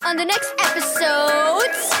on the next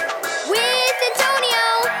episodes with Antonio.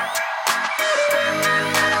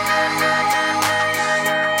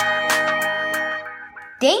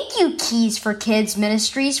 Thank you, Keys for Kids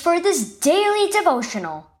Ministries, for this daily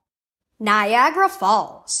devotional. Niagara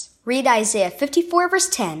Falls. Read Isaiah 54 verse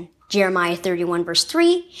 10, Jeremiah 31 verse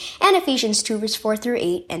 3, and Ephesians 2 verse 4 through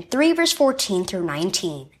 8, and 3 verse 14 through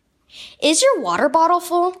 19. Is your water bottle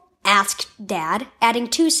full? Asked Dad, adding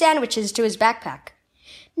 2 sandwiches to his backpack.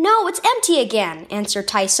 No, it's empty again, answered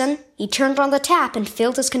Tyson. He turned on the tap and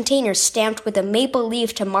filled his container stamped with a maple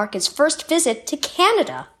leaf to mark his first visit to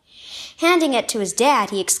Canada. Handing it to his dad,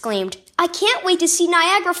 he exclaimed, I can't wait to see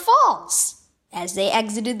Niagara Falls. As they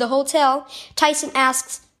exited the hotel, Tyson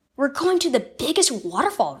asks, We're going to the biggest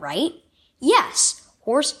waterfall, right? Yes,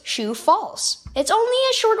 Horseshoe Falls. It's only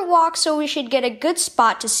a short walk, so we should get a good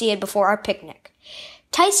spot to see it before our picnic.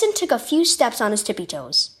 Tyson took a few steps on his tippy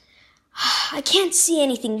toes. I can't see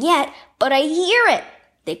anything yet, but I hear it.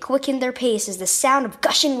 They quickened their pace as the sound of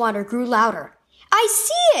gushing water grew louder. I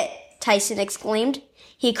see it, Tyson exclaimed.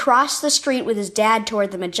 He crossed the street with his dad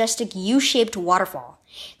toward the majestic U-shaped waterfall.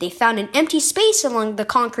 They found an empty space along the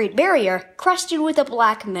concrete barrier, crusted with a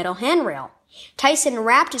black metal handrail. Tyson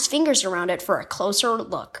wrapped his fingers around it for a closer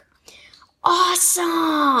look.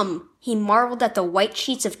 Awesome! He marveled at the white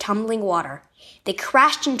sheets of tumbling water. They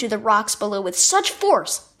crashed into the rocks below with such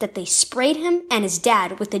force that they sprayed him and his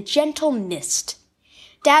dad with a gentle mist.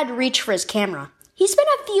 Dad reached for his camera. He spent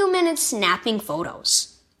a few minutes snapping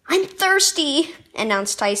photos. I'm thirsty,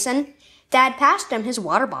 announced Tyson. Dad passed him his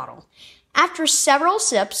water bottle. After several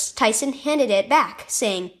sips, Tyson handed it back,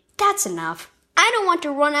 saying, That's enough. I don't want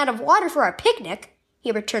to run out of water for our picnic.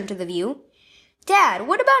 He returned to the view. Dad,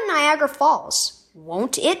 what about Niagara Falls?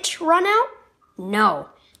 Won't it run out? No,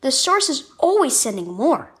 the source is always sending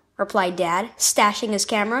more, replied Dad, stashing his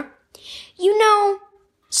camera. You know,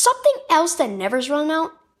 something else that never's run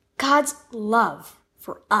out? God's love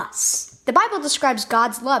for us. The Bible describes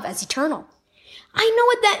God's love as eternal. I know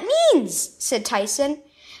what that means, said Tyson.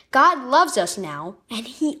 God loves us now, and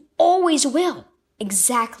he always will.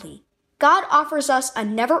 Exactly. God offers us a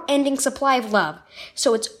never-ending supply of love,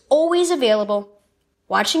 so it's always available.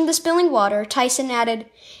 Watching the spilling water, Tyson added,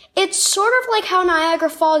 It's sort of like how Niagara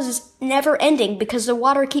Falls is never-ending because the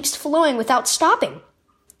water keeps flowing without stopping.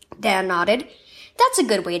 Dad nodded. That's a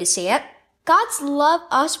good way to say it. God's love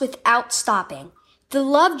us without stopping. The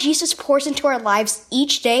love Jesus pours into our lives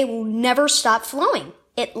each day will never stop flowing.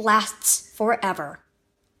 It lasts forever.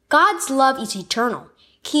 God's love is eternal.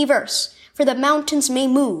 Key verse, For the mountains may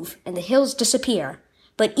move and the hills disappear,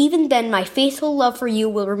 but even then my faithful love for you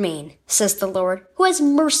will remain, says the Lord, who has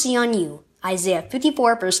mercy on you. Isaiah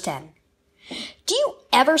 54 verse 10. Do you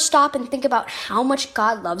ever stop and think about how much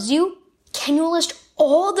God loves you? Can you list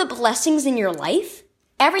all the blessings in your life?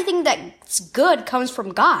 Everything that's good comes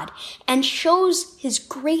from God and shows his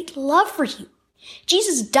great love for you.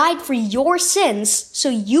 Jesus died for your sins so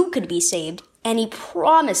you could be saved, and he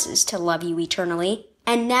promises to love you eternally,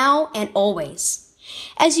 and now and always.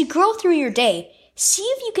 As you grow through your day, see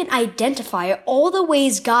if you can identify all the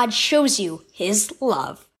ways God shows you his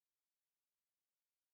love.